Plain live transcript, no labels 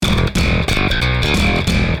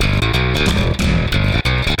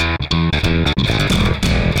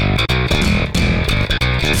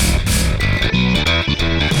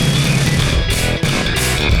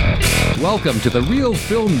Welcome to the Real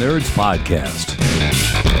Film Nerds Podcast.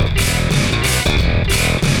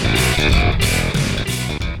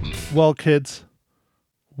 Well, kids,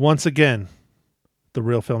 once again, the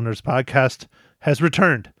Real Film Nerds Podcast has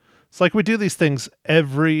returned. It's like we do these things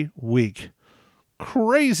every week.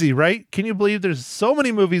 Crazy, right? Can you believe there's so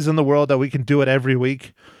many movies in the world that we can do it every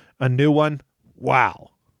week? A new one? Wow.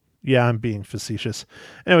 Yeah, I'm being facetious.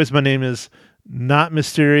 Anyways, my name is not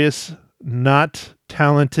mysterious, not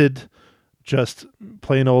talented, just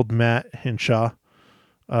plain old Matt Hinshaw,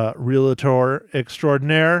 realtor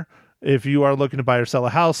extraordinaire. If you are looking to buy or sell a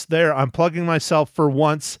house, there, I'm plugging myself for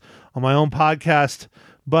once on my own podcast.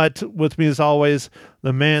 But with me, as always,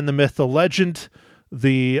 the man, the myth, the legend,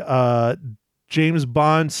 the James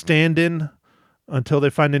Bond stand-in until they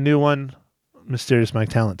find a new one, Mysterious Mike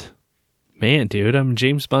Talent. Man, dude, I'm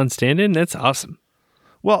James Bond stand-in? That's awesome.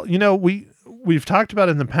 Well, you know, we've talked about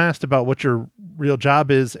in the past about what your real job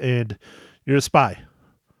is, and you're a spy.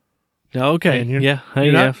 Okay,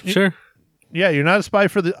 sure. Yeah, you're not a spy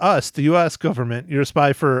for the U.S. government. You're a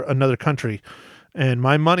spy for another country. And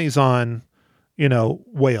my money's on,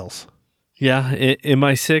 Wales. Yeah,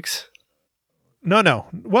 MI6? No.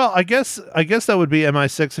 Well, I guess that would be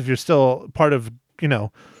MI6 if you're still part of,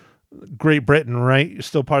 Great Britain, right? You're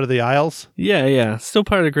still part of the Isles? Yeah. Still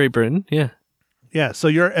part of Great Britain, yeah. Yeah, so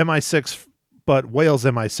you're MI6, but Wales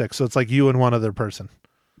MI6, so it's like you and one other person.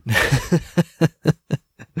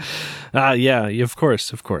 Yeah, of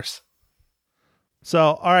course. So,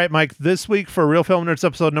 all right, Mike, this week for Real Film Nerds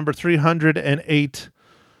episode number 308,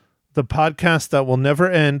 the podcast that will never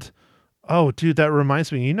end. Oh, dude, that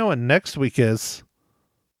reminds me. You know what next week is?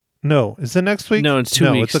 No, is it next week? No, it's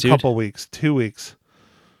 2 weeks, it's a couple weeks. 2 weeks.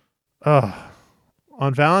 On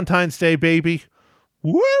Valentine's Day, baby.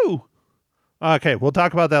 Woo! Okay, we'll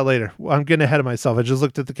talk about that later. I'm getting ahead of myself. I just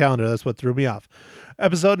looked at the calendar. That's what threw me off.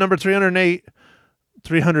 Episode number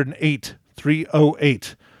 308.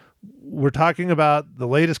 We're talking about the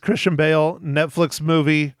latest Christian Bale Netflix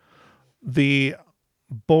movie, The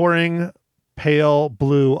Boring Pale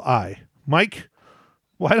Blue Eye. Mike,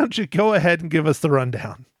 why don't you go ahead and give us the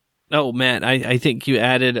rundown? Oh, Matt, I think you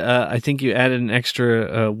added an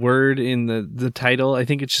extra word in the title. I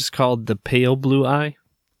think it's just called The Pale Blue Eye.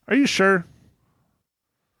 Are you sure?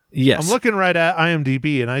 Yes. I'm looking right at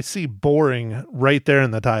IMDb and I see boring right there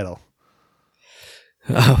in the title.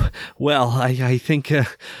 Oh, well, I think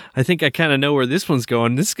I kind of know where this one's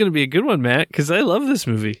going. This is going to be a good one, Matt, because I love this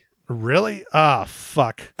movie. Really? Ah,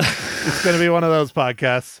 fuck. It's going to be one of those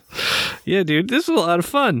podcasts. Yeah, dude, this was a lot of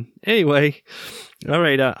fun. Anyway, all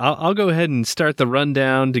right, I'll go ahead and start the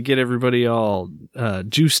rundown to get everybody all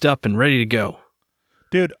juiced up and ready to go.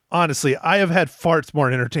 Dude, honestly, I have had farts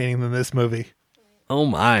more entertaining than this movie. Oh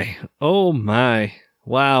my.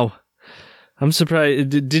 Wow. I'm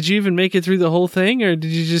surprised. Did you even make it through the whole thing, or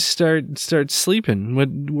did you just start sleeping?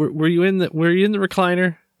 Were you in the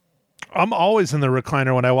recliner? I'm always in the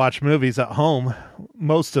recliner when I watch movies at home,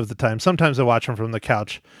 most of the time. Sometimes I watch them from the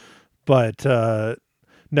couch, but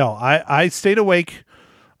no, I stayed awake.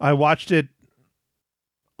 I watched it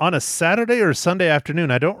on a Saturday or Sunday afternoon.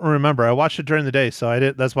 I don't remember. I watched it during the day,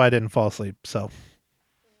 so that's why I didn't fall asleep. So,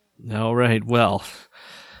 all right. Well,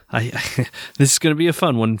 this is going to be a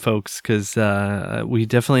fun one, folks, because we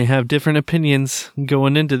definitely have different opinions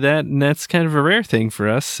going into that, and that's kind of a rare thing for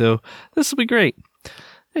us, so this will be great.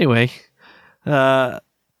 Anyway, we're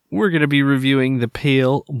going to be reviewing The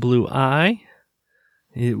Pale Blue Eye.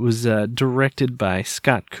 It was directed by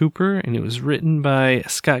Scott Cooper, and it was written by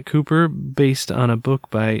Scott Cooper based on a book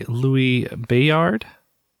by Louis Bayard.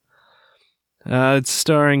 It's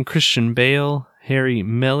starring Christian Bale, Harry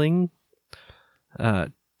Melling,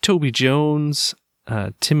 Toby Jones,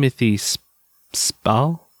 Timothy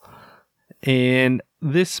Spall, and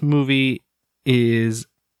this movie is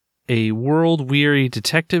a world-weary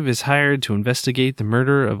detective is hired to investigate the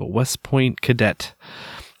murder of a West Point cadet.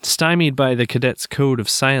 Stymied by the cadet's code of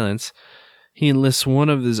silence, he enlists one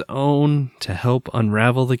of his own to help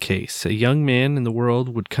unravel the case, a young man in the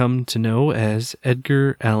world would come to know as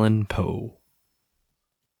Edgar Allan Poe.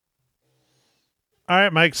 all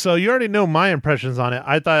right, Mike. So you already know my impressions on it.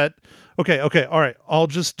 I thought, okay. All right. I'll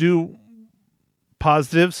just do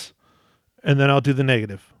positives and then I'll do the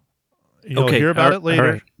negative. You'll hear about it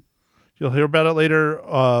later. Right. You'll hear about it later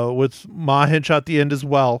with Ma Hinshaw at the end as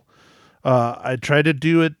well. I tried to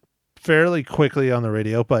do it fairly quickly on the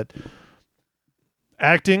radio, but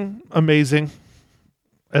acting, amazing,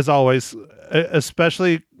 as always,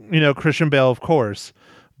 especially, Christian Bale, of course.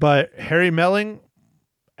 But Harry Melling,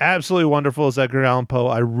 absolutely wonderful as Edgar Allan Poe.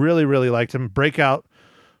 I really, really liked him. Breakout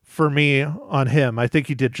for me on him. I think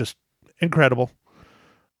he did just incredible.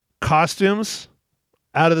 Costumes,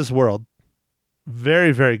 out of this world.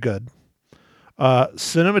 Very, very good.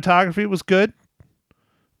 Cinematography was good.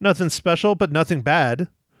 Nothing special, but nothing bad.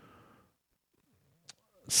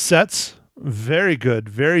 Sets, very good.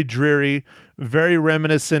 Very dreary. Very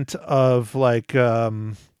reminiscent of like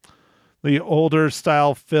the older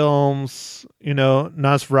style films,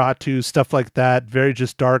 Nosferatu, stuff like that. Very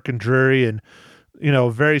just dark and dreary and,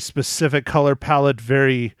 very specific color palette.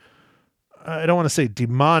 Very, I don't want to say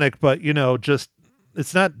demonic, but, just,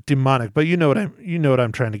 it's not demonic, but you know what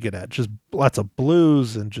I'm trying to get at. Just lots of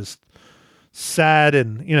blues and just sad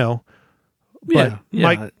and, but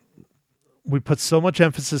Mike, we put so much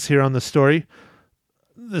emphasis here on the story.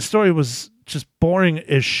 The story was just boring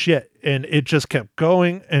as shit, and it just kept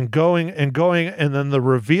going and going and going, and then the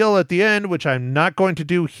reveal at the end, which I'm not going to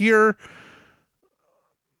do here.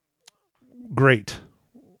 Great.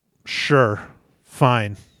 Sure.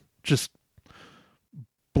 Fine. Just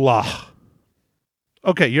blah.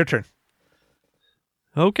 Okay, your turn.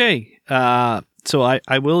 Okay. So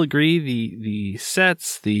I will agree, the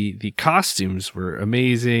sets, the costumes were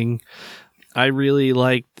amazing. I really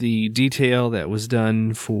liked the detail that was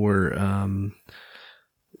done for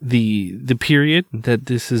the period that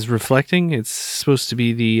this is reflecting. It's supposed to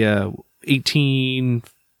be the 1820s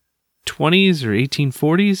or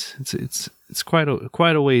 1840s. It's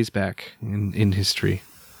quite a ways back in history.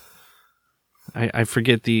 I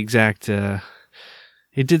forget the exact.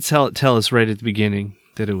 It did tell us right at the beginning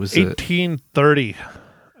that it was 1830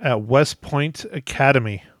 at West Point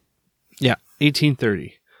Academy. Yeah,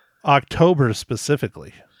 1830. October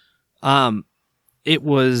specifically. It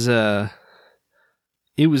was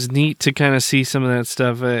neat to kind of see some of that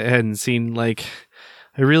stuff I hadn't seen. Like,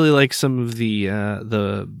 I really like some of the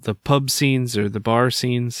pub scenes or the bar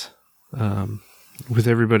scenes, with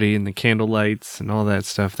everybody in the candle lights and all that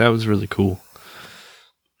stuff. That was really cool.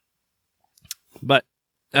 But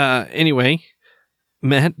anyway,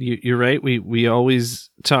 Matt, you're right. We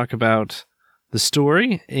always talk about the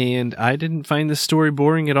story, and I didn't find the story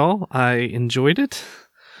boring at all. I enjoyed it.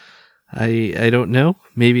 I don't know.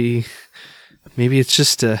 Maybe it's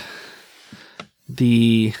just I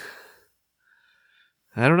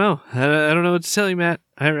don't know. I don't know what to tell you, Matt.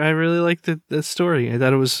 I really liked the story. I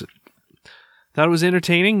thought it was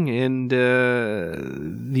entertaining, and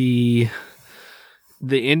the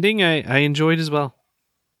ending I enjoyed as well.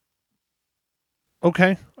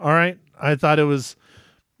 Okay. All right. I thought it was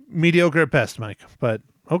mediocre at best, Mike, but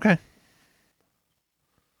okay.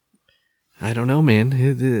 I don't know, man.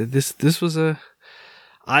 This was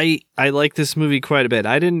I like this movie quite a bit.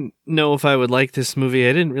 I didn't know if I would like this movie.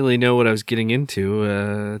 I didn't really know what I was getting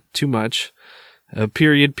into too much. A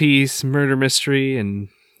period piece, murder mystery, and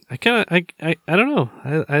I don't know.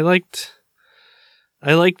 I liked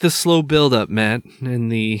the slow build up, Matt,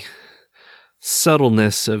 and the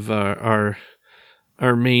subtleness of our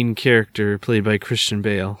main character played by Christian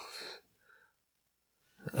Bale.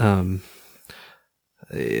 I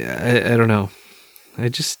don't know.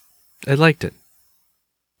 I liked it.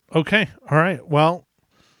 Okay. All right. Well,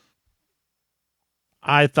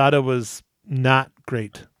 I thought it was not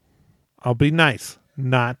great. I'll be nice.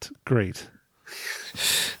 Not great.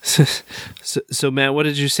 So Matt, what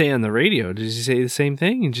did you say on the radio? Did you say the same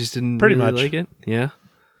thing? You just didn't pretty really much like it? Yeah.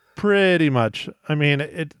 Pretty much. I mean,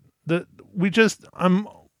 I'm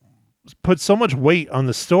put so much weight on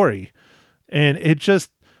the story, and it just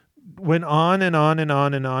went on and on and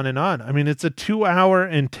on and on and on. I mean, it's a 2 hour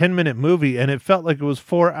and 10-minute movie, and it felt like it was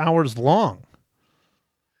 4 hours long.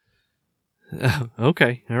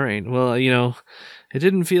 Okay. All right. Well, it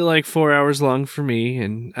didn't feel like 4 hours long for me.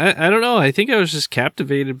 And I don't know. I think I was just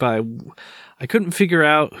captivated by, I couldn't figure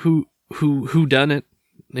out who done it,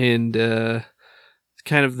 and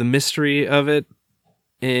kind of the mystery of it.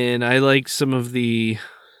 And I liked some of the,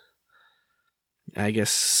 I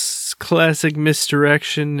guess, classic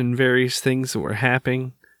misdirection and various things that were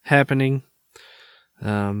happening.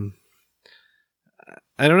 I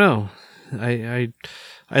don't know. I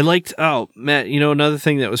liked, Matt, another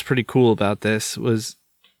thing that was pretty cool about this was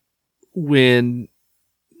when,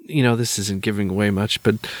 this isn't giving away much,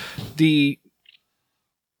 but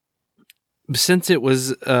since it was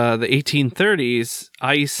the 1830s,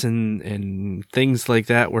 ice and things like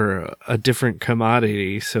that were a different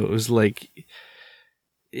commodity. So it was like,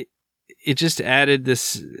 it just added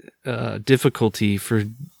this difficulty for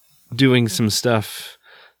doing some stuff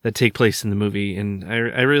that take place in the movie. And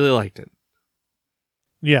I really liked it.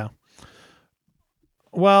 Yeah.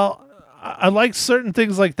 Well, I like certain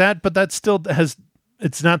things like that, but that still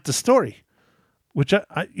it's not the story, which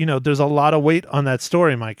I there's a lot of weight on that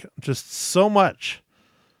story, Mike, just so much.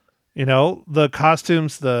 You know, the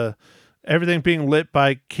costumes, the everything being lit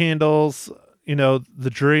by candles, you know, the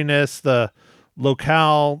dreariness, the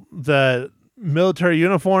locale, the military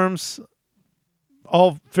uniforms,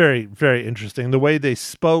 all very, very interesting. The way they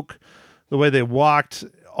spoke, the way they walked,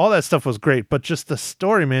 all that stuff was great, but just the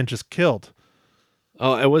story, man, just killed.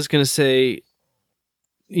 Oh, I was going to say,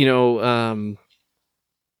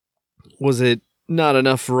 was it not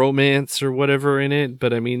enough romance or whatever in it?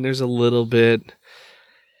 But I mean, there's a little bit.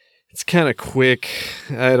 It's kind of quick.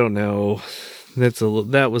 I don't know.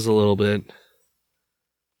 That was a little bit.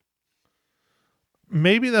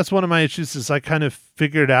 Maybe that's one of my issues is I kind of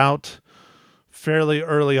figured out fairly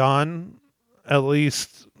early on, at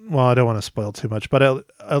least, well, I don't want to spoil too much, but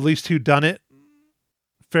at least who done it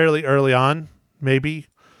fairly early on, maybe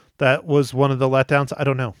that was one of the letdowns. I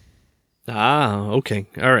don't know. Ah, okay.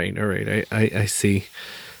 All right. I see.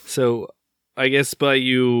 So I guess by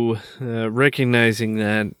you recognizing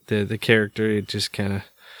that the character, it just kind of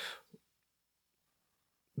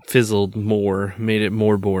fizzled more, made it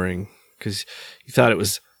more boring because you thought it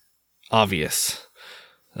was obvious.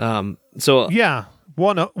 So yeah,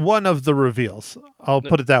 one of the reveals. I'll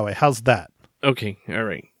put it that way. How's that? Okay, all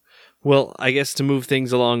right. Well, I guess to move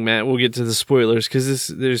things along, Matt, we'll get to the spoilers because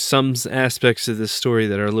there's some aspects of this story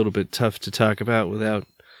that are a little bit tough to talk about without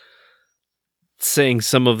saying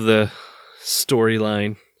some of the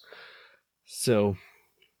storyline. So,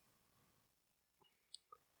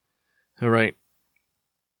 all right.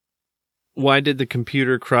 Why did the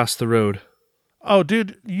computer cross the road? Oh,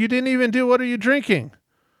 dude, you didn't even do what are you drinking?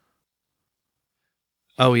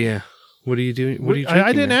 Oh, yeah. What are you doing? What are you drinking?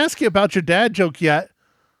 I didn't ask you about your dad joke yet.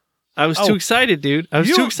 I was too excited, dude. I was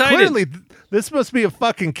too excited. Clearly, this must be a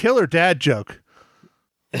fucking killer dad joke.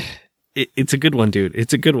 It's a good one, dude.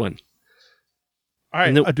 It's a good one. All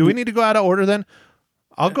right. Do we need to go out of order then?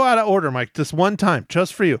 I'll go out of order, Mike, this one time,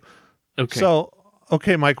 just for you. Okay. So,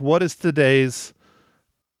 okay, Mike, what is today's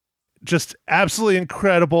just absolutely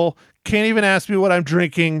incredible, can't even ask me what I'm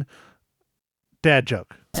drinking, dad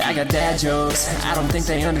joke? I got dad jokes. I don't think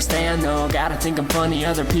they understand, though. Gotta think I'm funny.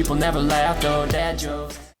 Other people never laugh, though. Dad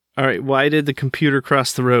jokes. All right. Why did the computer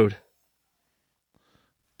cross the road?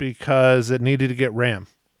 Because it needed to get RAM.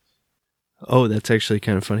 Oh, that's actually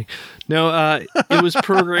kind of funny. No, it was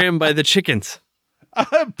programmed by the chickens.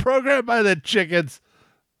 Programmed by the chickens.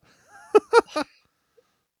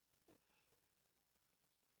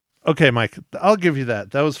 Okay, Mike, I'll give you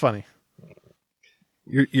that. That was funny.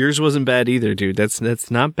 Yours wasn't bad either, dude.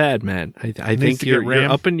 That's not bad, man. I think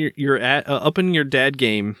you're up in your dad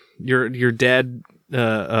game. Your dad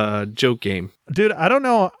joke game. Dude, I don't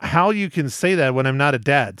know how you can say that when I'm not a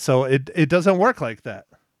dad. So it doesn't work like that.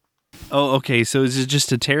 Oh, okay. So is it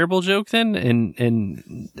just a terrible joke then?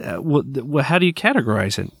 And how do you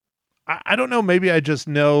categorize it? I don't know. Maybe I just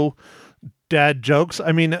know dad jokes.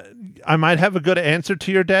 I mean, I might have a good answer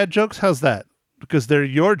to your dad jokes. How's that? Because they're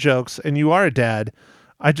your jokes and you are a dad.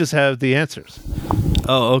 I just have the answers.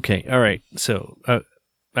 Oh, okay. All right. So, all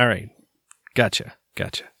right. Gotcha.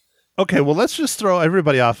 Okay, well, let's just throw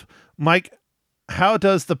everybody off. Mike, how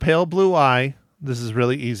does the pale blue eye, this is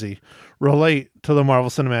really easy, relate to the Marvel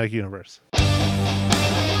Cinematic Universe?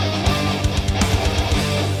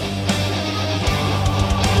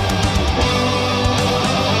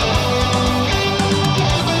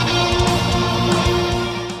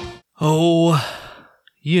 Oh,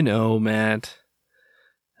 Matt.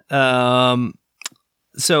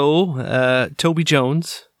 So Toby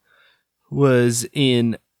Jones was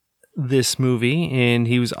in this movie, and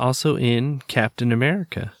he was also in Captain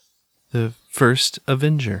America, the first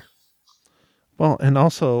Avenger. Well, and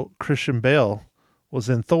also Christian Bale was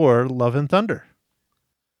in Thor: Love and Thunder.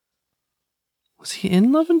 Was he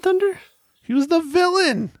in Love and Thunder? He was the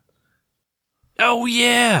villain. Oh,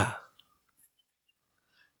 yeah.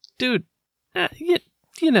 Dude,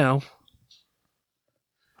 you know.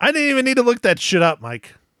 I didn't even need to look that shit up,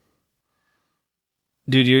 Mike.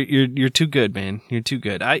 Dude, you're too good, man. You're too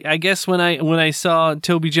good. I guess when I saw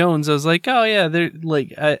Toby Jones, I was like, oh yeah, they're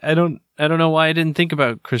like I don't know why I didn't think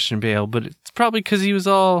about Christian Bale, but it's probably because he was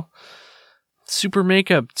all super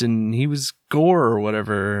makeup and he was gore or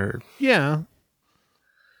whatever. Yeah.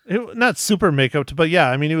 Not super makeup, but yeah,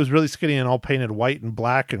 I mean, he was really skinny and all painted white and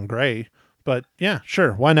black and gray. But yeah,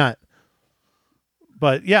 sure, why not?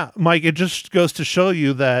 But yeah, Mike, it just goes to show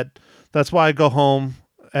you that's why I go home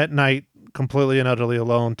at night completely and utterly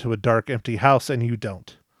alone to a dark, empty house, and you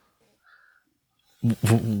don't.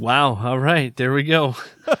 Wow. All right, there we go.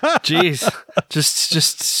 Jeez,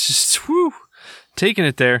 just whoo, taking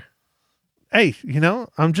it there. Hey,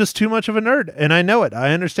 I'm just too much of a nerd, and I know it.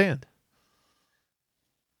 I understand.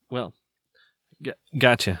 Well,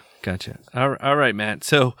 gotcha. Gotcha. All right, Matt.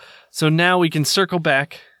 So now we can circle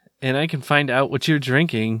back, and I can find out what you're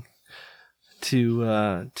drinking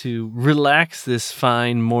to relax this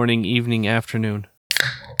fine morning, evening, afternoon.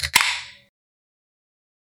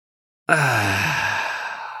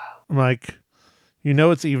 Mike, you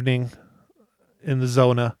know it's evening in the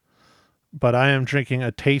Zona, but I am drinking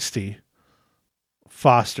a tasty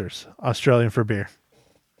Foster's Australian for beer.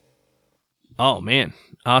 Oh man,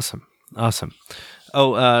 awesome.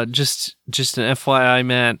 Oh, just an FYI,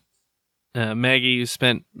 Matt. Maggie, you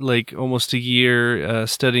spent like almost a year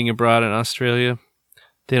studying abroad in Australia.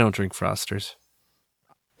 They don't drink Frosters.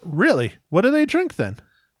 Really? What do they drink then?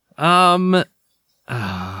 I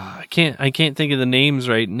can't think of the names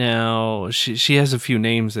right now. She has a few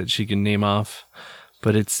names that she can name off,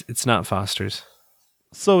 but it's not Foster's.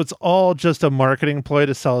 So it's all just a marketing ploy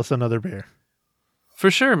to sell us another beer.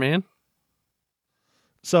 For sure, man.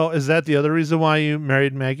 So is that the other reason why you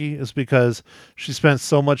married Maggie? Is because she spent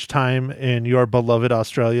so much time in your beloved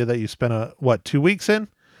Australia that you spent 2 weeks in?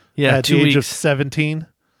 Yeah, at 2 the weeks. age of 17?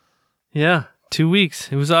 Yeah, 2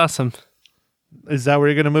 weeks. It was awesome. Is that where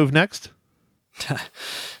you're going to move next?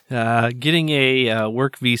 Getting a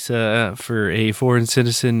work visa for a foreign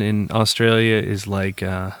citizen in Australia is like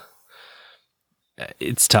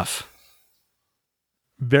it's tough.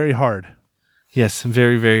 Very hard. Yes,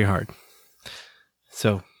 very, very hard.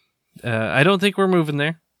 So, I don't think we're moving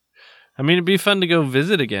there. I mean, it'd be fun to go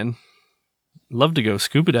visit again. Love to go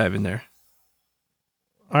scuba diving there.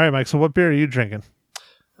 All right, Mike. So what beer are you drinking?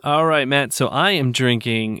 All right, Matt. So I am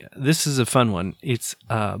drinking, this is a fun one. It's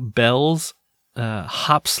Bell's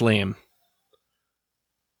Hop Slam.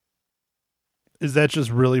 Is that just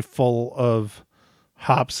really full of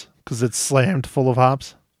hops? Because it's slammed full of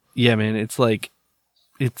hops? Yeah, man. It's like,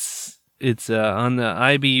 it's on the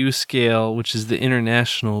IBU scale, which is the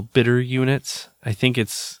International Bitter Units. I think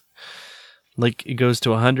it's like, it goes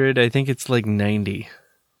to 100. I think it's like 90.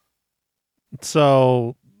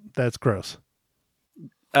 So that's gross.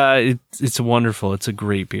 It's wonderful. It's a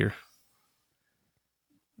great beer.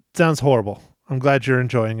 Sounds horrible. I'm glad you're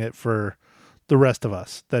enjoying it for the rest of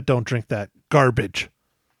us that don't drink that garbage.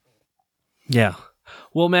 Yeah.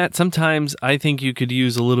 Well, Matt, sometimes I think you could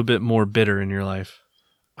use a little bit more bitter in your life.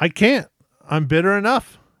 I can't. I'm bitter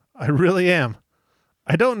enough. I really am.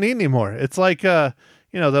 I don't need any more. It's like, that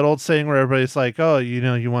old saying where everybody's like, oh,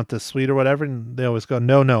 you want this sweet or whatever. And they always go,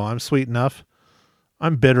 no, I'm sweet enough.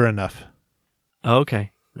 I'm bitter enough.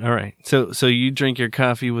 Okay. All right. So you drink your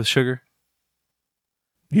coffee with sugar?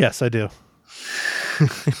 Yes, I do.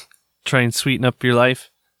 Try and sweeten up your life?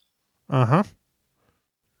 Uh-huh.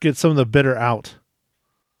 Get some of the bitter out.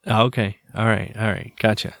 Okay. All right.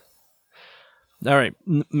 Gotcha. All right.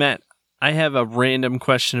 Matt, I have a random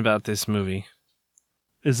question about this movie.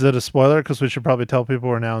 Is it a spoiler? Because we should probably tell people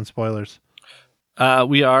we're now in spoilers.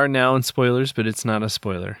 We are now in spoilers, but it's not a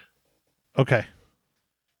spoiler. Okay.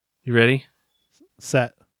 You ready?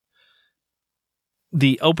 Set.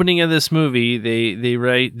 The opening of this movie, they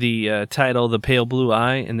write the title, The Pale Blue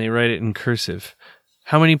Eye, and they write it in cursive.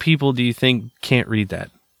 How many people do you think can't read that?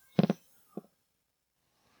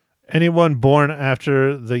 Anyone born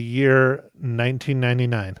after the year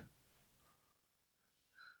 1999.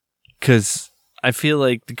 Because I feel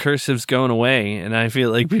like the cursive's going away, and I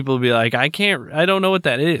feel like people will be like, I don't know what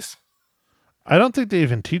that is. I don't think they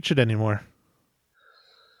even teach it anymore.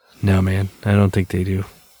 No, man, I don't think they do.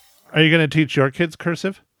 Are you going to teach your kids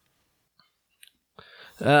cursive?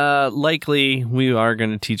 Likely, we are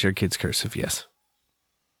going to teach our kids cursive, yes.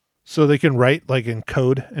 So they can write like in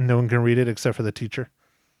code and no one can read it except for the teacher?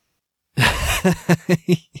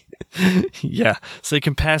 Yeah, so they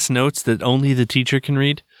can pass notes that only the teacher can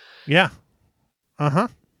read? Yeah. Uh-huh.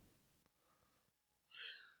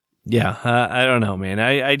 Yeah, I don't know, man.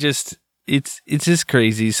 I just... It's just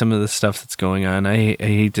crazy, some of the stuff that's going on. I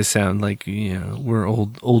hate to sound like, we're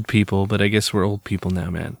old people, but I guess we're old people now,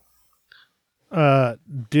 man.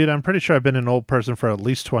 Dude, I'm pretty sure I've been an old person for at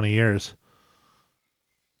least 20 years.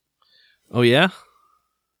 Oh, yeah?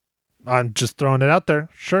 I'm just throwing it out there.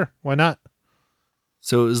 Sure, why not?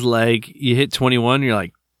 So it was like, you hit 21, you're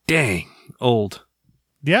like, dang, old.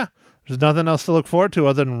 Yeah, there's nothing else to look forward to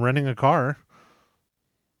other than renting a car.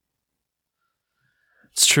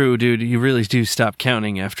 It's true, dude. You really do stop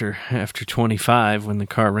counting after 25 when the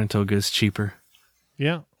car rental goes cheaper.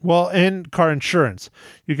 Yeah. Well, and car insurance.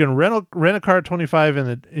 You can rent a car at 25 and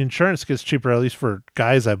the insurance gets cheaper, at least for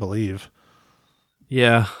guys, I believe.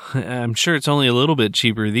 Yeah, I'm sure it's only a little bit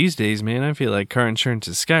cheaper these days, man. I feel like car insurance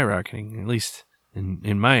is skyrocketing, at least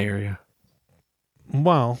in my area.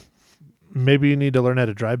 Well, maybe you need to learn how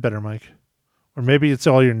to drive better, Mike. Or maybe it's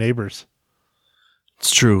all your neighbors.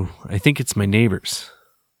 It's true. I think it's my neighbors.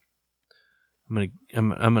 I'm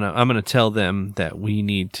gonna tell them that we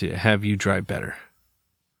need to have you drive better.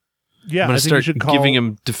 Yeah, I'm gonna I think you start should call. giving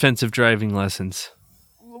them defensive driving lessons.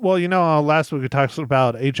 Well, last week we talked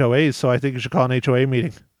about HOAs, so I think you should call an HOA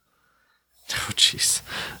meeting. Oh, jeez.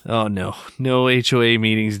 Oh, no. No HOA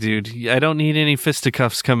meetings, dude. I don't need any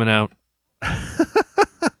fisticuffs coming out.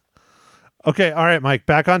 Okay, all right, Mike,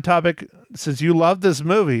 back on topic. Since you love this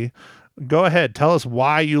movie, go ahead. Tell us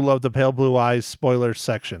why you love the Pale Blue Eyes spoiler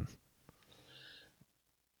section.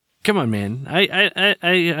 Come on, man. I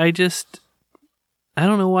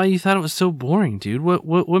don't know why you thought it was so boring, dude.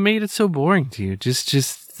 What made it so boring to you? Just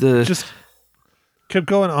kept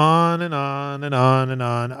going on and on and on and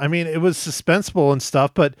on. I mean, it was suspenseful and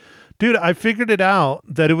stuff, but dude, I figured it out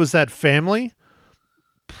that it was that family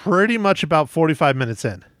pretty much about 45 minutes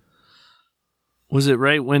in. Was it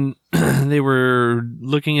right when they were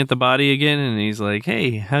looking at the body again and he's like,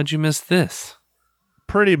 "Hey, how'd you miss this?"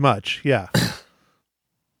 Pretty much, yeah.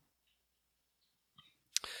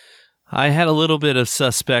 I had a little bit of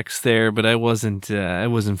suspects there, but I wasn't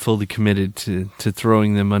fully committed to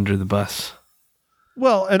throwing them under the bus.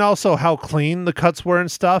 Well, and also how clean the cuts were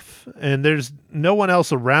and stuff. And there's no one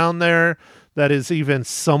else around there that is even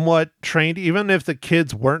somewhat trained. Even if the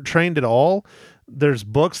kids weren't trained at all, there's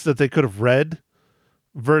books that they could have read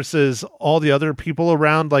versus all the other people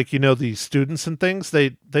around, like, the students and things.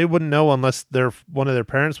 They wouldn't know unless one of their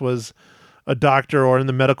parents was a doctor or in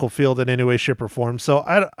the medical field in any way, shape, or form. So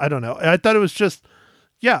I don't know. I thought it was just,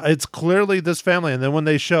 yeah, it's clearly this family. And then when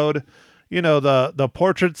they showed, the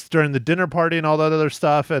portraits during the dinner party and all that other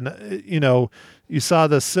stuff, and, you saw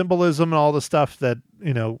the symbolism and all the stuff that,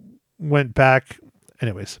 went back.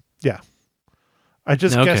 Anyways, yeah. I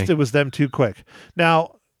just guessed it was them too quick.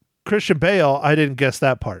 Now, Christian Bale, I didn't guess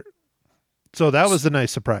that part. So that was a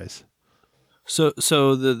nice surprise. So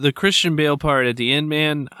the Christian Bale part at the end,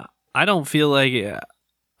 man, I don't feel like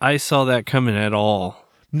I saw that coming at all.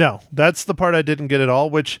 No, that's the part I didn't get at all,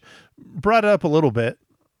 which brought it up a little bit.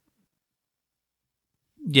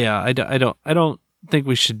 Yeah, I don't think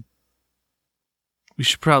we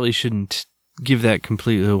probably shouldn't give that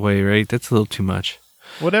completely away, right? That's a little too much.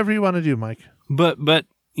 Whatever you want to do, Mike. But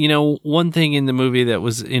one thing in the movie that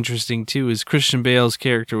was interesting too is Christian Bale's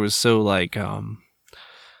character was so like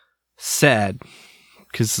sad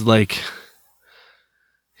because like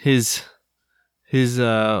his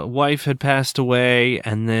wife had passed away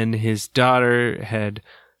and then his daughter had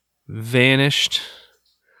vanished,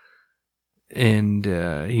 and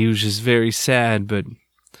he was just very sad. But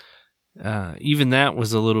even that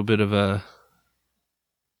was a little bit of a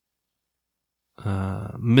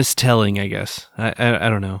mistelling, I guess. I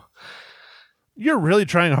don't know. You're really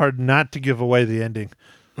trying hard not to give away the ending.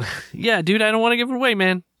 Yeah, dude, I don't want to give it away,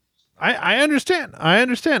 man. I understand.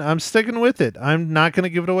 I'm sticking with it. I'm not going to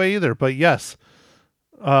give it away either. But yes,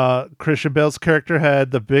 Christian Bale's character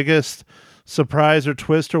had the biggest surprise or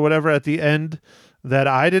twist or whatever at the end that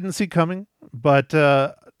I didn't see coming. But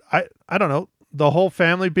I don't know. The whole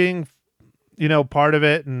family being, part of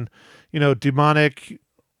it, and, demonic,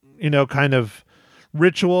 kind of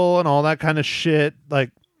ritual and all that kind of shit.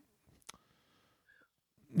 Like,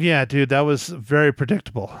 yeah, dude, that was very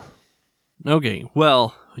predictable. Okay,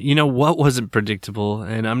 well, what wasn't predictable,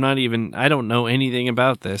 and I don't know anything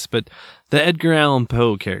about this, but the Edgar Allan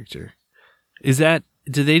Poe character, did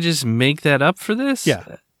they just make that up for this?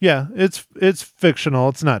 Yeah, it's fictional.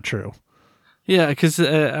 It's not true. Yeah, because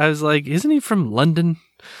I was like, isn't he from London?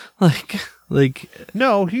 Like,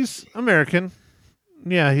 no, he's American.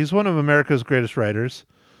 Yeah, he's one of America's greatest writers.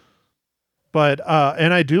 But,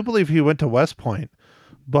 and I do believe he went to West Point.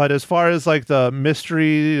 But as far as like the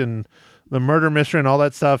mystery and the murder mystery and all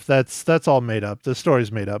that stuff, that's all made up. The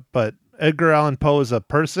story's made up. But Edgar Allan Poe as a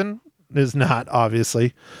person is not,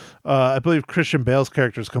 obviously. I believe Christian Bale's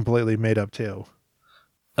character is completely made up too.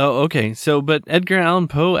 Oh, okay. So, but Edgar Allan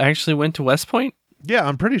Poe actually went to West Point? Yeah,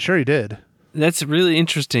 I'm pretty sure he did. That's really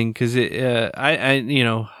interesting because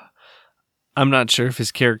I'm not sure if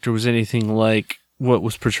his character was anything like what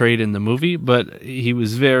was portrayed in the movie, but he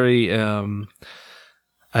was very,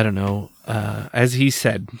 as he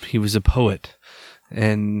said, he was a poet,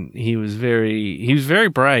 and he was very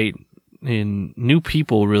bright and knew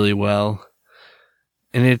people really well.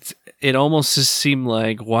 And it almost just seemed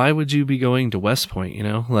like, why would you be going to West Point?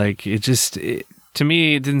 Like to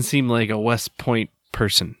me, it didn't seem like a West Point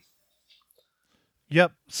person.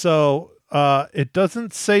 Yep. So, it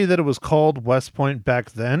doesn't say that it was called West Point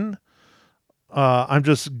back then. I'm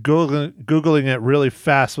just Googling it really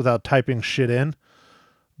fast without typing shit in.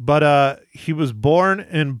 But he was born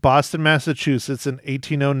in Boston, Massachusetts in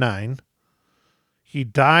 1809. He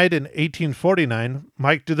died in 1849.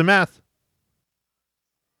 Mike, do the math.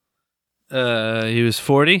 He was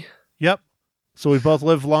 40. Yep. So we both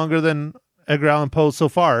lived longer than Edgar Allan Poe so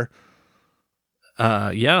far.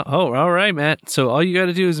 Yeah. Oh, all right, Matt. So all you got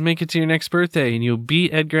to do is make it to your next birthday, and you'll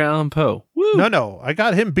beat Edgar Allan Poe. Woo! No. I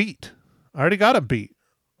got him beat. I already got him beat.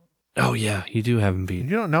 Oh yeah, you do have him beat.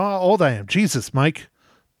 You don't know how old I am. Jesus, Mike.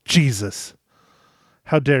 Jesus.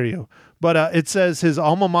 How dare you? But it says his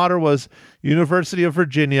alma mater was University of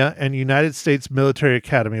Virginia and United States Military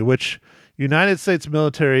Academy, which United States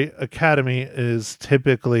Military Academy is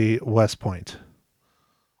typically West Point.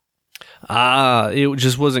 It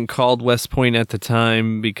just wasn't called West Point at the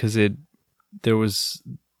time because there was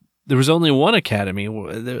only one academy.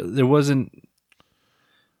 There wasn't.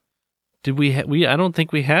 Did we? I don't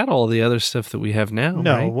think we had all the other stuff that we have now.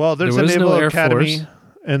 No, right? well, there's there a was Naval no Air Academy, Force.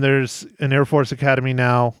 and there's an Air Force Academy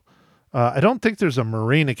now. I don't think there's a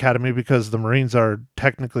Marine Academy because the Marines are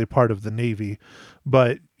technically part of the Navy.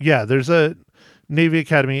 But yeah, there's a Navy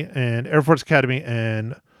Academy and Air Force Academy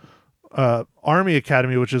and Army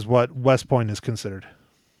Academy, which is what West Point is considered.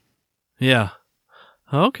 Yeah.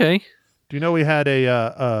 Okay. Do you know we had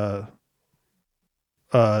I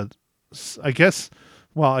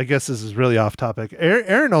guess this is really off topic.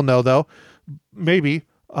 Aaron will know though, maybe,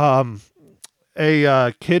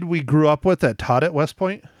 a kid we grew up with that taught at West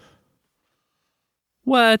Point.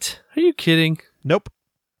 What? Are you kidding? Nope.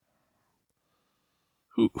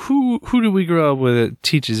 Who do we grow up with that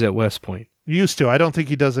teaches at West Point? Used to. I don't think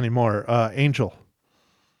he does anymore. Angel.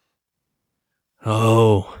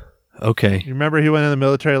 Oh, okay. You remember he went in the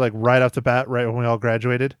military like right off the bat, right when we all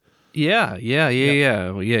graduated? Yeah.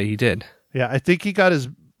 Well, yeah, he did. Yeah, I think he got his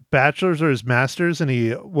bachelor's or his master's, and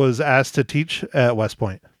he was asked to teach at West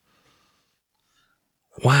Point.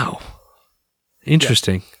 Wow.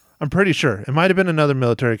 Interesting. Yeah. I'm pretty sure. It might have been another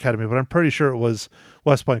military academy, but I'm pretty sure it was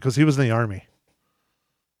West Point because he was in the Army.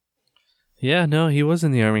 Yeah, no, he was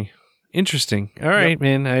in the Army. Interesting. All right,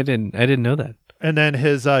 man. I didn't know that. And then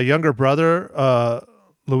his younger brother,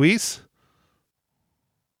 Luis,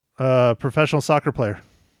 professional soccer player.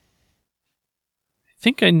 I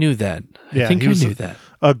think I knew that. Yeah, I think he I was knew that.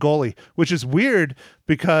 A goalie, which is weird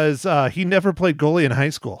because he never played goalie in high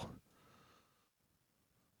school.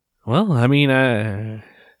 Well, I mean,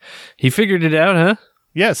 he figured it out, huh?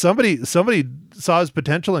 Yeah, somebody saw his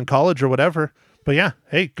potential in college or whatever. But yeah,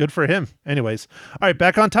 hey, good for him. Anyways, all right,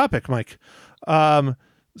 back on topic, Mike.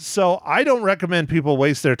 So I don't recommend people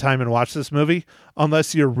waste their time and watch this movie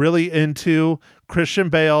unless you're really into Christian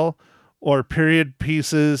Bale or period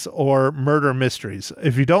pieces or murder mysteries.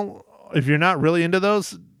 If you're not really into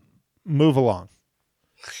those, move along.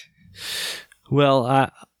 Well,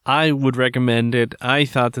 I would recommend it. I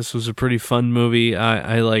thought this was a pretty fun movie.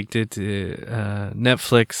 I liked it.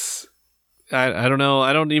 Netflix. I don't know.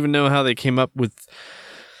 I don't even know how they came up with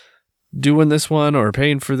doing this one or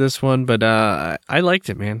paying for this one, but I liked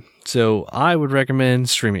it, man. So I would recommend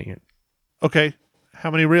streaming it. Okay.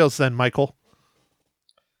 How many reels then, Michael?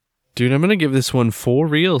 Dude, I'm going to give this one 4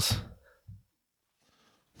 reels.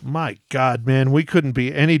 My God, man, we couldn't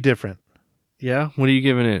be any different. Yeah? What are you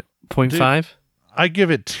giving it? 0.5? I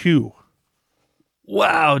give it 2.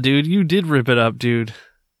 Wow, dude. You did rip it up, dude.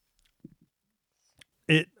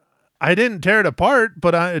 I didn't tear it apart,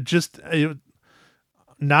 but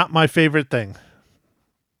not my favorite thing.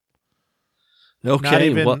 Okay. Not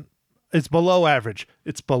even, it's below average.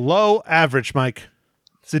 It's below average, Mike.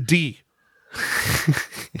 It's a D.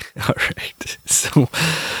 All right.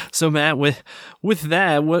 So Matt, with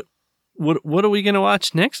that, what are we gonna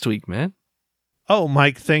watch next week, man? Oh,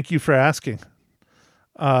 Mike, thank you for asking.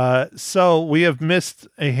 So we have missed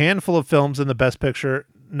a handful of films in the Best Picture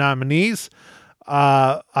nominees.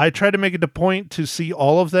 I try to make it a point to see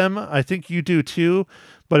all of them. I think you do too.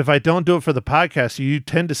 But if I don't do it for the podcast, you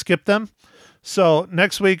tend to skip them. So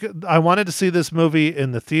next week, I wanted to see this movie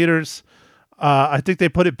in the theaters. I think they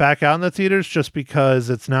put it back out in the theaters just because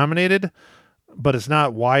it's nominated, but it's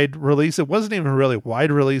not wide release. It wasn't even really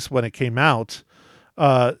wide release when it came out.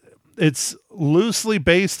 It's loosely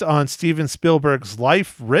based on Steven Spielberg's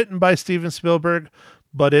life, written by Steven Spielberg,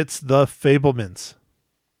 but it's The Fabelmans.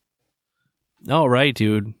 All right,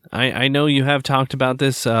 dude. I know you have talked about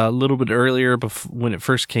this a little bit earlier when it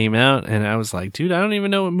first came out, and I was like, dude, I don't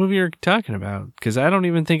even know what movie you're talking about, because I don't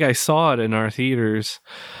even think I saw it in our theaters.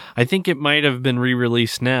 I think it might have been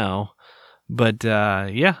re-released now, but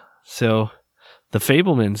yeah. So, The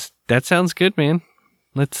Fabelmans. That sounds good, man.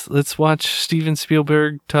 Let's watch Steven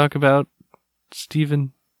Spielberg talk about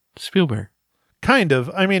Steven Spielberg. Kind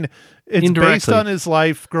of. I mean, it's based on his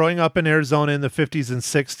life growing up in Arizona in the 50s and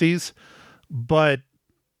 60s. But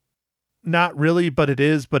not really, but it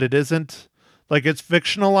is, but it isn't. Like, it's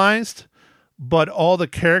fictionalized, but all the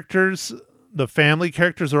characters, the family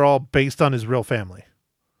characters, are all based on his real family.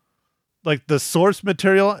 Like, the source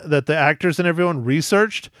material that the actors and everyone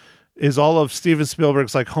researched is all of Steven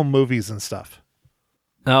Spielberg's like home movies and stuff.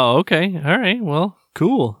 Oh, okay. All right. Well,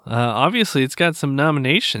 cool. Obviously, it's got some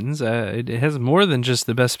nominations. It has more than just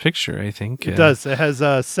the Best Picture, I think. It does. It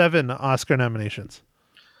has 7 Oscar nominations.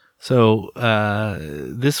 So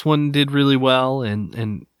this one did really well,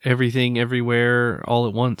 and Everything Everywhere All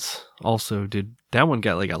at Once also did. That one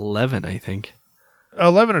got like 11, I think.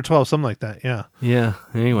 11 or 12, something like that. Yeah. Yeah.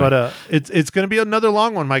 Anyway, but it's going to be another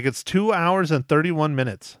long one, Mike. It's 2 hours and 31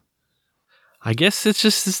 minutes. I guess it's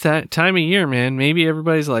just this time of year, man. Maybe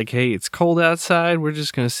everybody's like, "Hey, it's cold outside. We're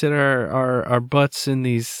just gonna sit our butts in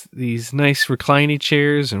these nice reclining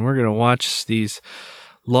chairs, and we're gonna watch these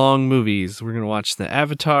long movies. We're gonna watch the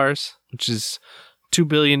Avatars, which is $2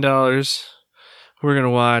 billion. We're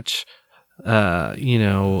gonna watch, Babylon.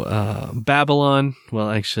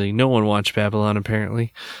 Well, actually, no one watched Babylon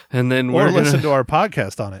apparently. And then or listen to our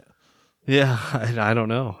podcast on it. Yeah, I don't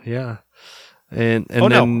know. Yeah, and oh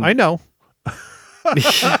then, no, I know.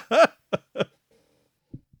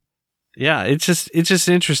 Yeah, it's just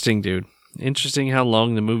interesting, dude. Interesting how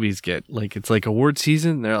long the movies get. Like, it's like award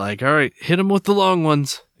season. They're like, all right, hit them with the long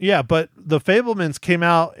ones. Yeah, but The Fabelmans came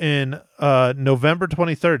out in November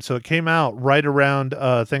 23rd, so it came out right around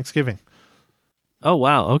Thanksgiving. Oh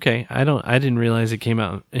wow, okay. I didn't realize it came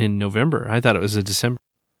out in November. I thought it was in December.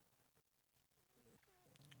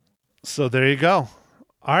 So there you go.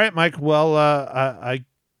 All right, Mike. Well,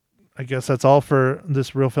 I guess that's all for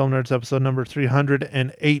this Real Film Nerds episode number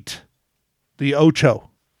 308. The Ocho.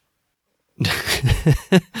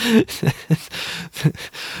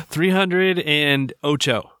 308.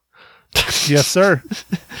 Yes, sir.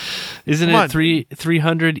 Isn't Come it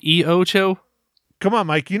 300 Ocho? Come on,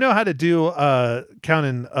 Mike. You know how to do count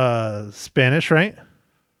in Spanish, right?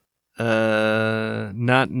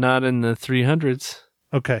 Not in the 300s.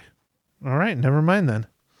 Okay. All right. Never mind then.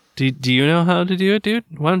 Do you know how to do it, dude?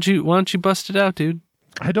 Why don't you bust it out, dude?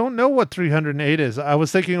 I don't know what 308 is. I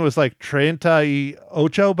was thinking it was like 38,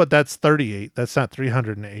 but that's 38. That's not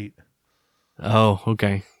 308. Oh,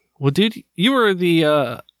 okay. Well, dude, you were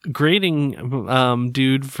the grading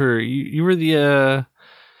dude for you were the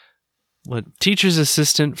teacher's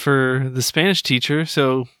assistant for the Spanish teacher.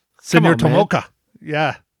 So Senor Tomoka.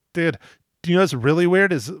 Yeah, dude. Do you know what's really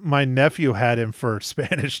weird is my nephew had him for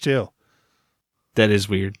Spanish too. That is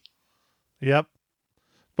weird. Yep.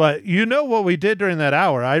 But you know what we did during that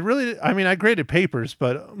hour? I graded papers,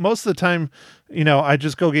 but most of the time, I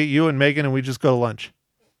just go get you and Megan and we just go to lunch.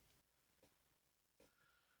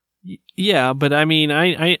 Yeah, but I mean,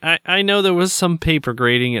 I know there was some paper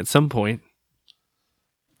grading at some point.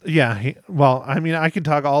 Yeah. I can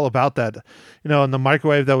talk all about that. In the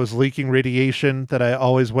microwave that was leaking radiation that I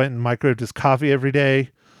always went and microwaved his coffee every day.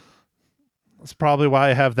 That's probably why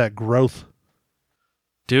I have that growth.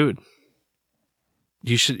 Dude,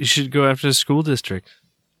 you should go after the school district.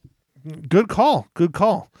 Good call.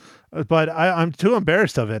 But I'm too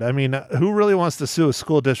embarrassed of it. I mean, who really wants to sue a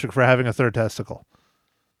school district for having a third testicle?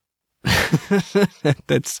 I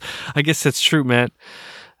guess that's true, Matt.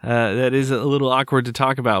 That is a little awkward to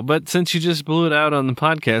talk about. But since you just blew it out on the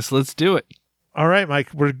podcast, let's do it. All right,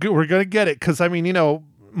 Mike, we're going to get it. Because,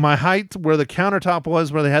 my height where the countertop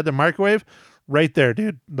was, where they had the microwave, right there,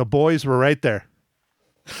 dude. The boys were right there.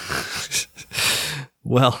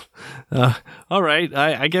 Well, all right.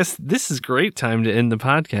 I guess this is a great time to end the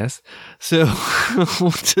podcast. So we'll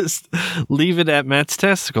just leave it at Matt's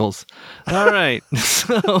testicles. All right.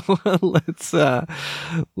 So let's. Yeah.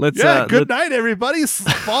 Good night, everybody.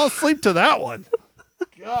 Fall asleep to that one.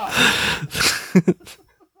 God.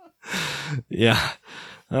 Yeah.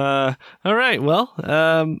 All right.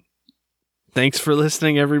 Well. Thanks for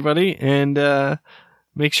listening, everybody, and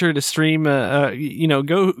make sure to stream. Go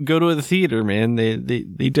to the theater, man.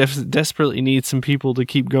 They desperately need some people to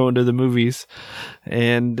keep going to the movies,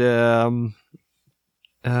 and follow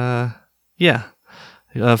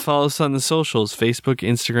us on the socials: Facebook,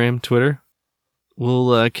 Instagram, Twitter.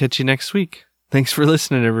 We'll catch you next week. Thanks for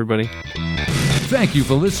listening, everybody. Thank you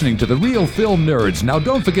for listening to The Real Film Nerds. Now,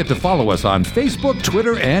 don't forget to follow us on Facebook,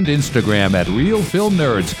 Twitter, and Instagram at Real Film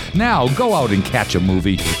Nerds. Now, go out and catch a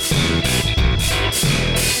movie.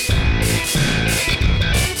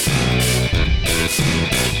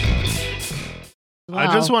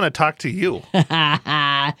 I just just want to talk to you.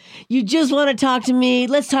 You just want to talk to me?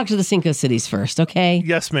 Let's talk to the Cinco Cities first, okay?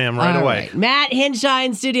 Yes, ma'am, right All away. right. Matt Henshaw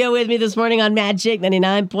in studio with me this morning on Magic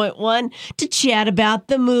 99.1 to chat about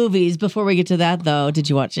the movies. Before we get to that, though, did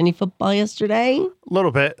you watch any football yesterday? A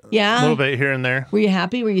little bit. Yeah? A little bit here and there. Were you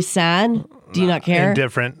happy? Were you sad? Do you not care?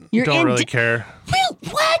 Indifferent. You're Don't really care.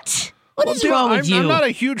 What? What is Dude, wrong with you? I'm not a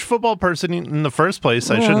huge football person in the first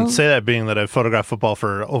place. I shouldn't say that, being that I've photographed football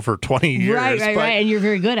for over 20 years. Right, but and you're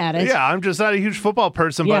very good at it. Yeah, I'm just not a huge football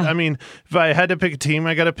person. But Yeah. I mean, if I had to pick a team,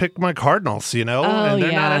 I got to pick my Cardinals, and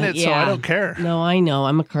they're not in it, so I don't care. No, I know.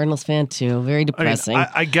 I'm a Cardinals fan too. Very depressing.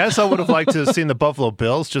 I guess I would have liked to have seen the Buffalo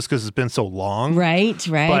Bills just because it's been so long. Right.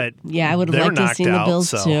 But Yeah, I would have they're liked to have seen knocked the out, Bills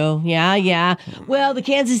so. too. Yeah. Well, the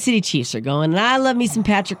Kansas City Chiefs are going, and I love me some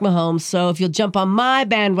Patrick Mahomes. So if you'll jump on my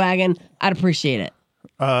bandwagon, I'd appreciate it.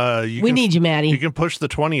 We need you, Maddie. You can push the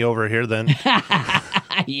 20 over here then.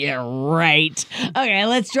 Yeah, right. Okay,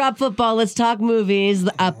 let's drop football. Let's talk movies.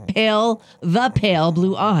 The Pale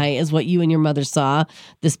Blue Eye is what you and your mother saw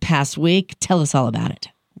this past week. Tell us all about it.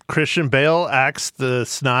 Christian Bale acts the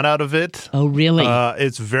snot out of it. Oh, really?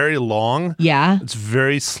 It's very long. Yeah. It's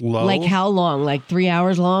very slow. Like how long? Like 3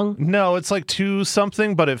 hours long? No, it's like 2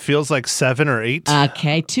 something, but it feels like 7 or 8.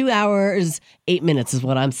 Okay, 2 hours, 8 minutes is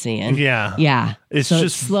what I'm seeing. Yeah. Yeah. It's So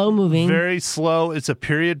just slow moving. Very slow. It's a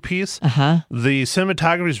period piece. Uh-huh. The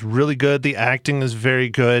cinematography is really good. The acting is very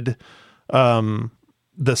good.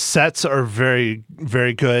 The sets are very,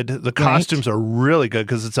 very good. The costumes are really good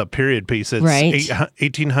because it's a period piece. It's Right.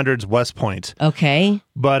 1800s West Point. Okay.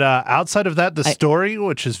 But outside of that, the story,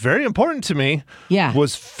 which is very important to me, Yeah.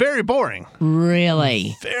 was very boring.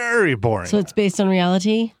 Really? Very boring. So it's based on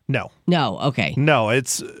reality? No. No. Okay. No,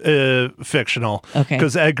 it's fictional. Okay.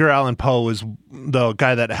 Because Edgar Allan Poe is the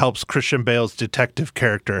guy that helps Christian Bale's detective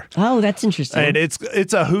character. Oh, that's interesting. And it's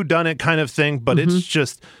a whodunit kind of thing, but Mm-hmm. it's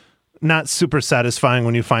just not super satisfying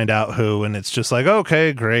when you find out who, and it's just like,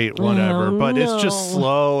 okay, great, whatever. Oh, but it's just no.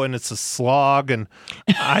 slow and it's a slog, and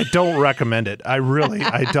I don't recommend it. I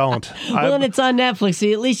don't. Well, and it's on Netflix,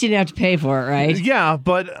 so at least you didn't have to pay for it, right? Yeah,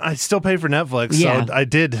 but I still pay for Netflix, Yeah. so I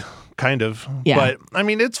did kind of. Yeah. But I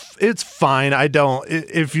mean, it's fine.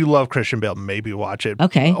 If you love Christian Bale, maybe watch it.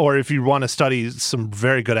 Okay. Or if you want to study some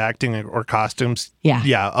very good acting or costumes, Yeah.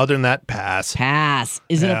 yeah. Other than that, pass. Pass.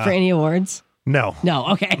 Is it up Yeah. for any awards? No, No.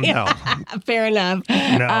 Okay. no. Fair enough.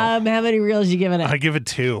 No. How many reels you giving it? I give it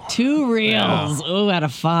 2. 2 reels. Oh, out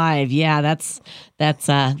of 5. Yeah, that's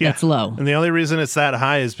low. And the only reason it's that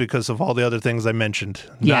high is because of all the other things I mentioned,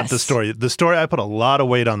 not Yes. the story. The story, I put a lot of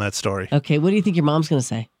weight on that story. Okay, what do you think your mom's going to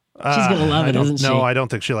say? She's going to love it, isn't she? No, I don't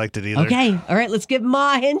think she liked it either. Okay. All right, let's give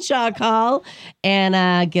Ma Henshaw a call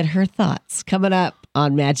and get her thoughts coming up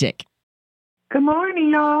on Magic. Good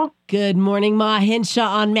morning, y'all. Good morning, Ma Henshaw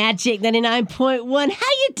on Magic 99.1. How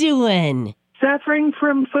you doing? Suffering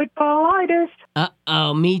from footballitis.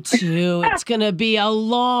 Uh-oh, me too. It's going to be a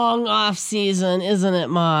long off season, isn't it,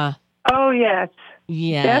 Ma? Oh, yes.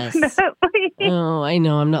 Yes. Definitely. Oh, I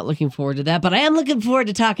know. I'm not looking forward to that, but I am looking forward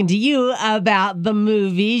to talking to you about the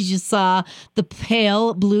movies. You saw The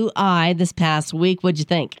Pale Blue Eye this past week. What'd you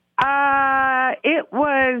think? It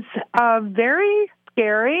was very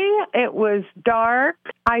scary. It was dark.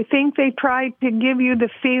 I think they tried to give you the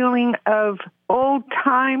feeling of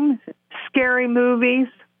old-time scary movies,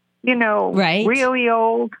 Right. really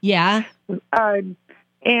old. Yeah.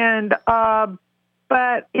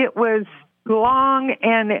 But it was long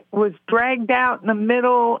and it was dragged out in the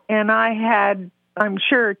middle, and I had, I'm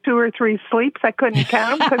sure, 2 or 3 sleeps. I couldn't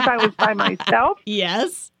count them because I was by myself.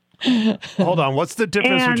 Yes. Hold on. What's the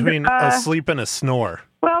difference And, between a sleep and a snore?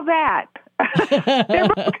 Well, that. They're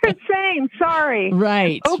both the same. Sorry.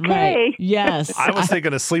 Right. Okay. Right. Yes. I was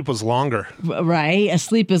thinking a sleep was longer. Right. A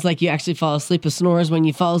sleep is like you actually fall asleep. A snore is when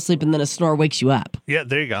you fall asleep and then a snore wakes you up. Yeah,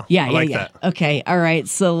 there you go. Yeah, I like yeah. that. Okay. All right.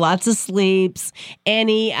 So lots of sleeps.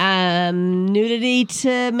 Any nudity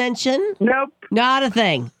to mention? Nope. Not a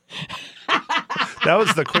thing. That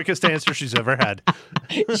was the quickest answer she's ever had.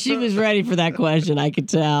 She was ready for that question, I could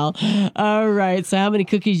tell. All right. So how many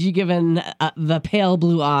cookies you giving The Pale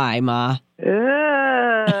Blue Eye, Ma?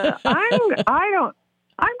 I'm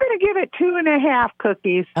going to give it 2.5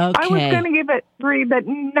 cookies. I was Okay. going to give it 3, but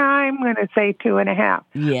now I'm going to say 2.5.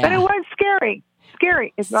 Yeah. But it was scary.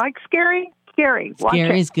 Scary. It's like scary. Scary. Watch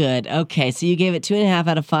Scary's it. good. Okay. So you gave it 2.5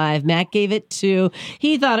 out of 5. Matt gave it 2.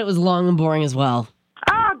 He thought it was long and boring as well.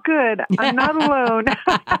 Oh, good. I'm not alone.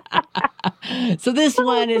 So this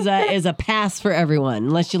one is a pass for everyone,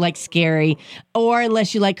 unless you like scary or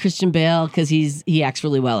unless you like Christian Bale because he acts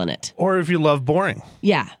really well in it. Or if you love boring.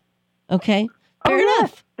 Yeah. Okay. Fair yeah.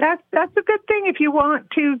 enough. That's a good thing if you want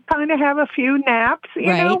to kind of have a few naps.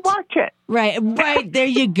 Right. Watch it. Right. There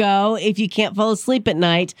you go. If you can't fall asleep at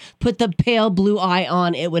night, put the Pale Blue Eye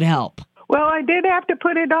on. It would help. Well, I did have to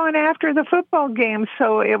put it on after the football game,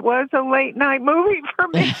 so it was a late night movie for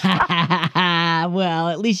me. Well,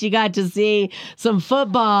 at least you got to see some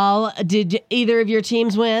football. Did either of your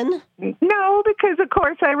teams win? No, because of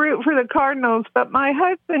course I root for the Cardinals, but my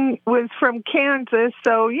husband was from Kansas,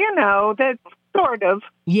 so that's sort of.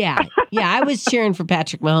 Yeah. I was cheering for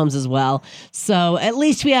Patrick Mahomes as well. So at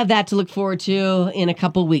least we have that to look forward to in a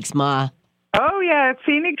couple weeks, Ma. Oh, yeah,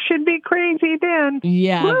 Phoenix should be crazy then.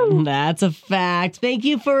 Yeah, Woo. that's a fact. Thank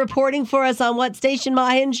you for reporting for us on what station, Ma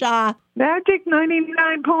Hinshaw. Magic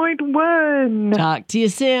 99.1. Talk to you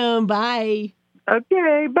soon. Bye.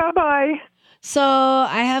 Okay, bye-bye. So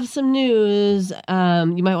I have some news.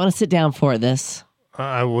 You might want to sit down for this.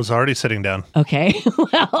 I was already sitting down. Okay.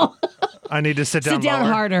 Well, I need to sit down. sit down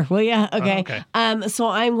lower. harder, will you? Okay. Okay. So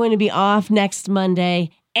I'm going to be off next Monday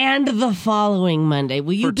and the following Monday.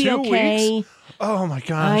 Will you For be 2 okay? weeks? Oh my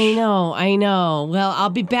gosh. I know. Well, I'll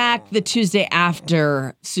be back the Tuesday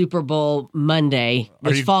after Super Bowl Monday,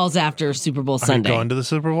 which falls after Super Bowl Are you Sunday. going to the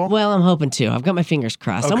Super Bowl? Well, I'm hoping to. I've got my fingers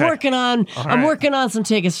crossed. Okay. I'm working on right. some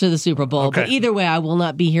tickets for the Super Bowl. But Okay. either way, I will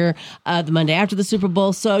not be here the Monday after the Super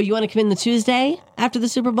Bowl. So you want to come in the Tuesday after the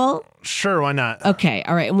Super Bowl? Sure, why not? Okay.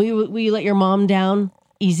 All right. And will you let your mom down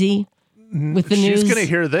easy with the news? She's going to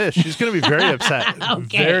hear this. She's going to be very upset.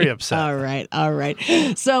 Okay. Very upset. All right.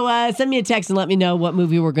 So send me a text and let me know what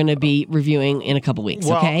movie we're going to be reviewing in a couple weeks,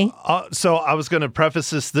 Well, okay? So I was going to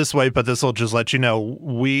preface this way, but this will just let you know.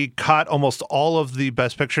 We caught almost all of the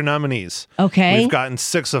Best Picture nominees. Okay. We've gotten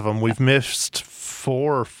 6 of them. We've missed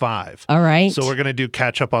 4 or 5. All right. So we're going to do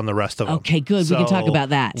catch up on the rest of them. Okay, good. We can talk about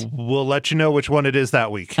that. We'll let you know which one it is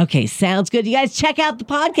that week. Okay, sounds good. You guys check out the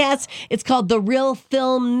podcast. It's called The Real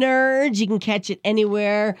Film Nerds. You can catch it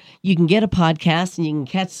anywhere. You can get a podcast, and you can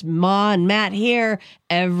catch Ma and Matt here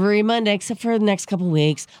every Monday, except for the next couple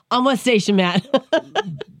weeks. On what station, Matt?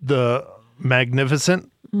 The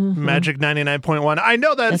magnificent Magic 99.1. I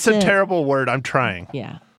know that's That's a it. terrible word. I'm trying. Yeah.